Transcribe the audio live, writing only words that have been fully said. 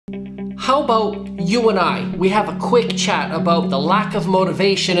How about you and I? We have a quick chat about the lack of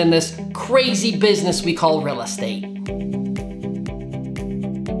motivation in this crazy business we call real estate.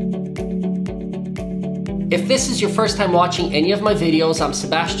 If this is your first time watching any of my videos, I'm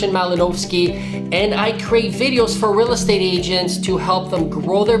Sebastian Malinowski, and I create videos for real estate agents to help them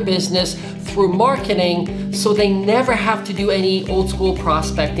grow their business through marketing so they never have to do any old school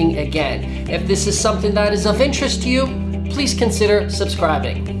prospecting again. If this is something that is of interest to you, please consider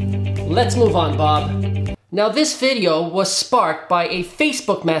subscribing. Let's move on, Bob. Now this video was sparked by a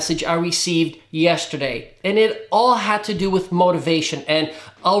Facebook message I received yesterday, and it all had to do with motivation, and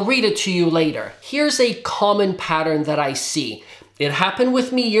I'll read it to you later. Here's a common pattern that I see. It happened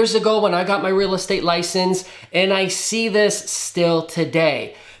with me years ago when I got my real estate license, and I see this still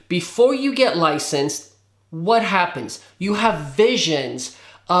today. Before you get licensed, what happens? You have visions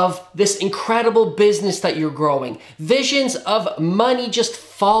of this incredible business that you're growing, visions of money just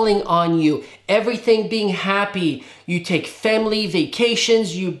falling on you, everything being happy. You take family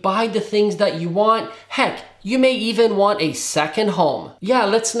vacations, you buy the things that you want. Heck, you may even want a second home. Yeah,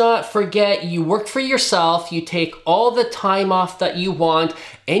 let's not forget you work for yourself, you take all the time off that you want,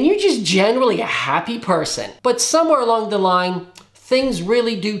 and you're just generally a happy person. But somewhere along the line, things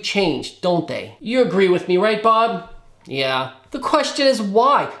really do change, don't they? You agree with me, right, Bob? Yeah. The question is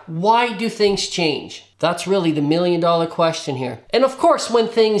why? Why do things change? That's really the million-dollar question here. And of course, when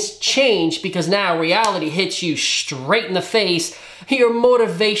things change, because now reality hits you straight in the face, your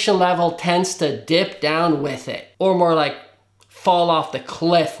motivation level tends to dip down with it. Or more like, fall off the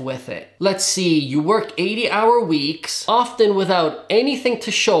cliff with it. Let's see, you work 80-hour weeks, often without anything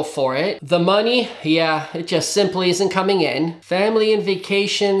to show for it. The money, yeah, it just simply isn't coming in. Family and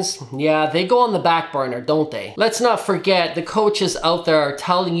vacations, yeah, they go on the back burner, don't they? Let's not forget the coaches out there are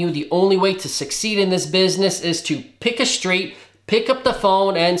telling you the only way to succeed in this business is to pick a street, pick up the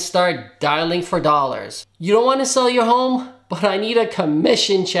phone, and start dialing for dollars. You don't want to sell your home? But I need a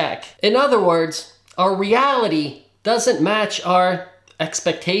commission check. In other words, our reality doesn't match our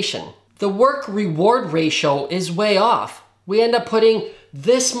expectation. The work-reward ratio is way off. We end up putting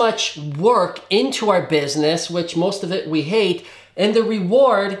this much work into our business, which most of it we hate, and the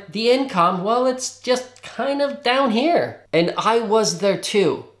reward, the income, well, it's just kind of down here. And I was there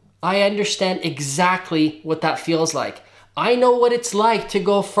too. I understand exactly what that feels like. I know what it's like to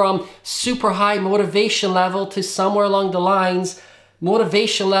go from super high motivation level to somewhere along the lines,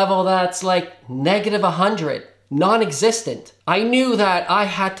 motivation level that's like -100. Non-existent. I knew that I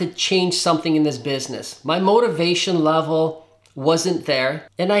had to change something in this business. My motivation level wasn't there,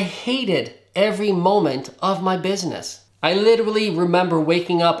 and I hated every moment of my business. I literally remember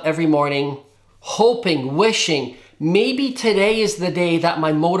waking up every morning, hoping, wishing, maybe today is the day that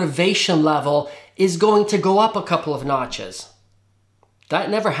my motivation level is going to go up a couple of notches. That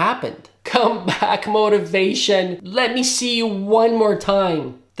never happened. Come back, motivation. Let me see you one more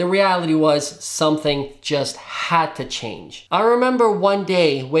time. The reality was something just had to change. I remember one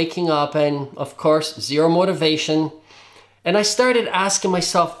day waking up and, of course, zero motivation, and I started asking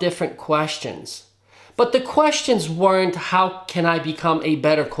myself different questions. But the questions weren't, how can I become a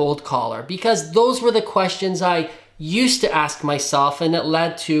better cold caller? Because those were the questions I used to ask myself, and it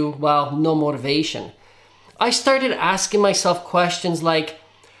led to, well, no motivation. I started asking myself questions like,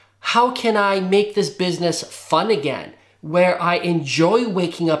 how can I make this business fun again? Where I enjoy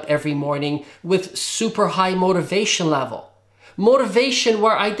waking up every morning with super high motivation level. Motivation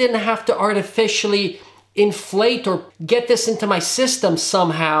where I didn't have to artificially inflate or get this into my system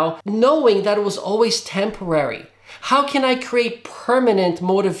somehow, knowing that it was always temporary. How can I create permanent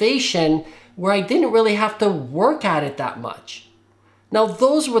motivation where I didn't really have to work at it that much? Now,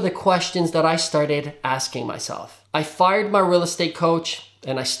 those were the questions that I started asking myself. I fired my real estate coach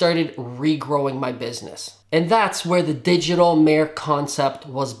and I started regrowing my business. And that's where the digital mayor concept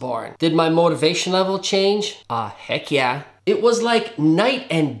was born. Did my motivation level change? Heck yeah. It was like night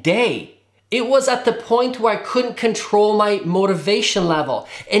and day. It was at the point where I couldn't control my motivation level,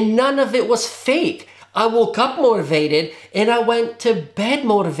 and none of it was fake. I woke up motivated and I went to bed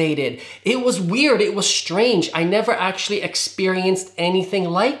motivated. It was weird, it was strange. I never actually experienced anything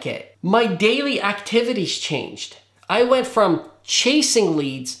like it. My daily activities changed. I went from chasing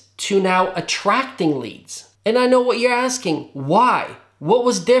leads to now attracting leads. And I know what you're asking. Why? What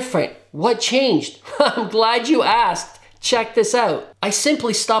was different? What changed? I'm glad you asked. Check this out. I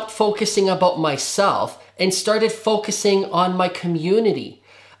simply stopped focusing about myself and started focusing on my community.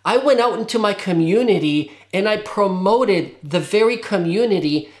 I went out into my community and I promoted the very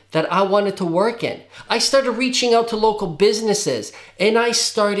community that I wanted to work in. I started reaching out to local businesses and I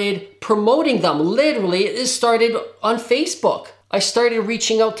started promoting them. Literally, it started on Facebook. I started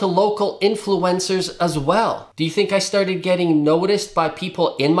reaching out to local influencers as well. Do you think I started getting noticed by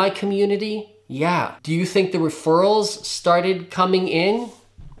people in my community? Yeah. Do you think the referrals started coming in?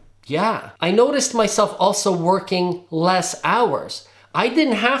 Yeah. I noticed myself also working less hours. I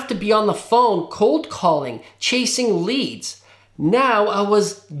didn't have to be on the phone cold calling, chasing leads. Now I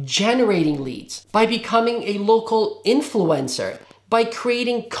was generating leads by becoming a local influencer, by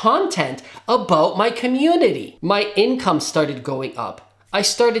creating content about my community. My income started going up. I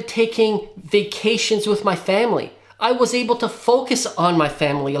started taking vacations with my family. I was able to focus on my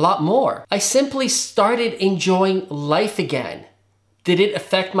family a lot more. I simply started enjoying life again. Did it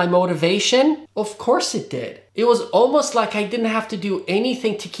affect my motivation? Of course it did. It was almost like I didn't have to do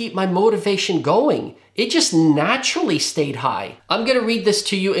anything to keep my motivation going. It just naturally stayed high. I'm gonna read this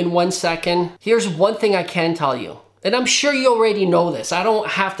to you in 1 second. Here's one thing I can tell you, and I'm sure you already know this. I don't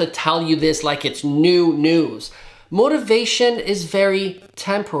have to tell you this like it's new news. Motivation is very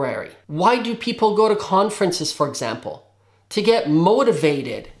temporary. Why do people go to conferences, for example? To get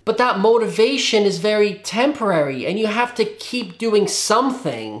motivated. But that motivation is very temporary, and you have to keep doing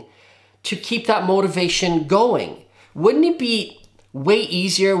something to keep that motivation going. Wouldn't it be way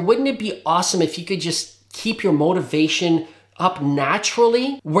easier? Wouldn't it be awesome if you could just keep your motivation up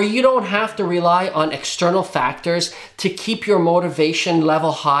naturally, where you don't have to rely on external factors to keep your motivation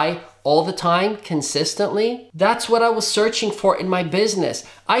level high all the time, consistently? That's what I was searching for in my business.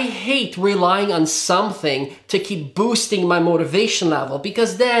 I hate relying on something to keep boosting my motivation level,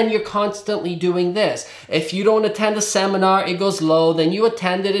 because then you're constantly doing this. If you don't attend a seminar, it goes low, then you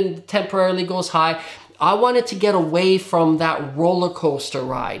attend it and it temporarily goes high. I wanted to get away from that roller coaster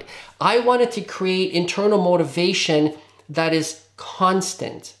ride. I wanted to create internal motivation that is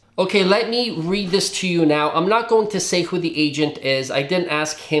constant. Okay, let me read this to you now. I'm not going to say who the agent is. I didn't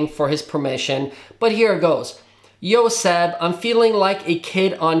ask him for his permission, but here it goes. Yo, Seb, I'm feeling like a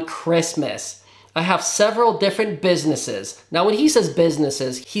kid on Christmas. I have several different businesses. Now, when he says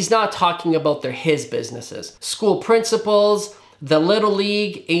businesses, he's not talking about his businesses. School principals, the Little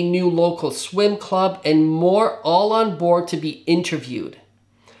League, a new local swim club, and more, all on board to be interviewed.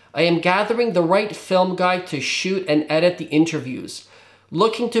 I am gathering the right film guy to shoot and edit the interviews.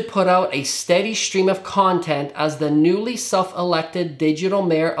 Looking to put out a steady stream of content as the newly self-elected digital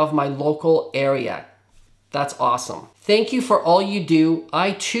mayor of my local area. That's awesome. Thank you for all you do.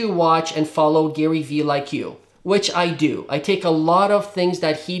 I too watch and follow Gary Vee like you, which I do. I take a lot of things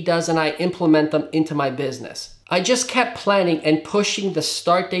that he does and I implement them into my business. I just kept planning and pushing the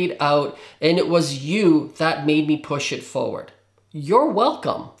start date out, and it was you that made me push it forward. You're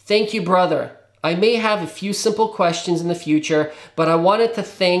welcome. Thank you, brother. I may have a few simple questions in the future, but I wanted to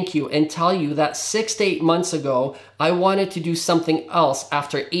thank you and tell you that 6 to 8 months ago, I wanted to do something else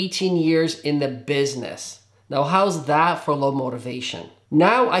after 18 years in the business. Now, how's that for low motivation?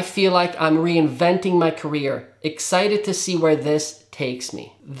 Now I feel like I'm reinventing my career, excited to see where this takes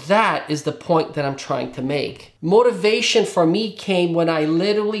me. That is the point that I'm trying to make. Motivation for me came when I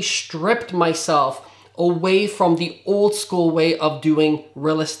literally stripped myself away from the old school way of doing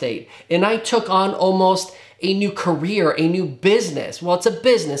real estate. And I took on almost a new career, a new business. Well, it's a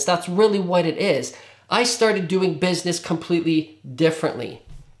business. That's really what it is. I started doing business completely differently.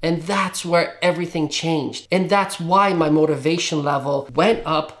 And that's where everything changed. And that's why my motivation level went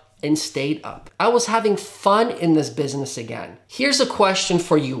up and stayed up. I was having fun in this business again. Here's a question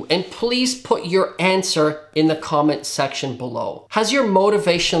for you, and please put your answer in the comment section below. Has your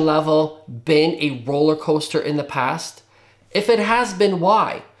motivation level been a roller coaster in the past? If it has been,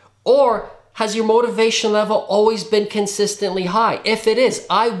 why? Or has your motivation level always been consistently high? If it is,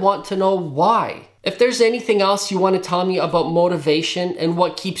 I want to know why. If there's anything else you want to tell me about motivation and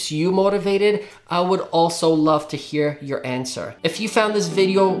what keeps you motivated, I would also love to hear your answer. If you found this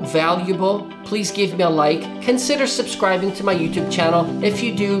video valuable, please give me a like. Consider subscribing to my YouTube channel. If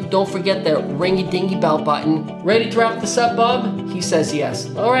you do, don't forget the ringy-dingy bell button. Ready to wrap this up, Bob? He says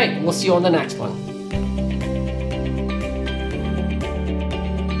yes. All right, we'll see you on the next one.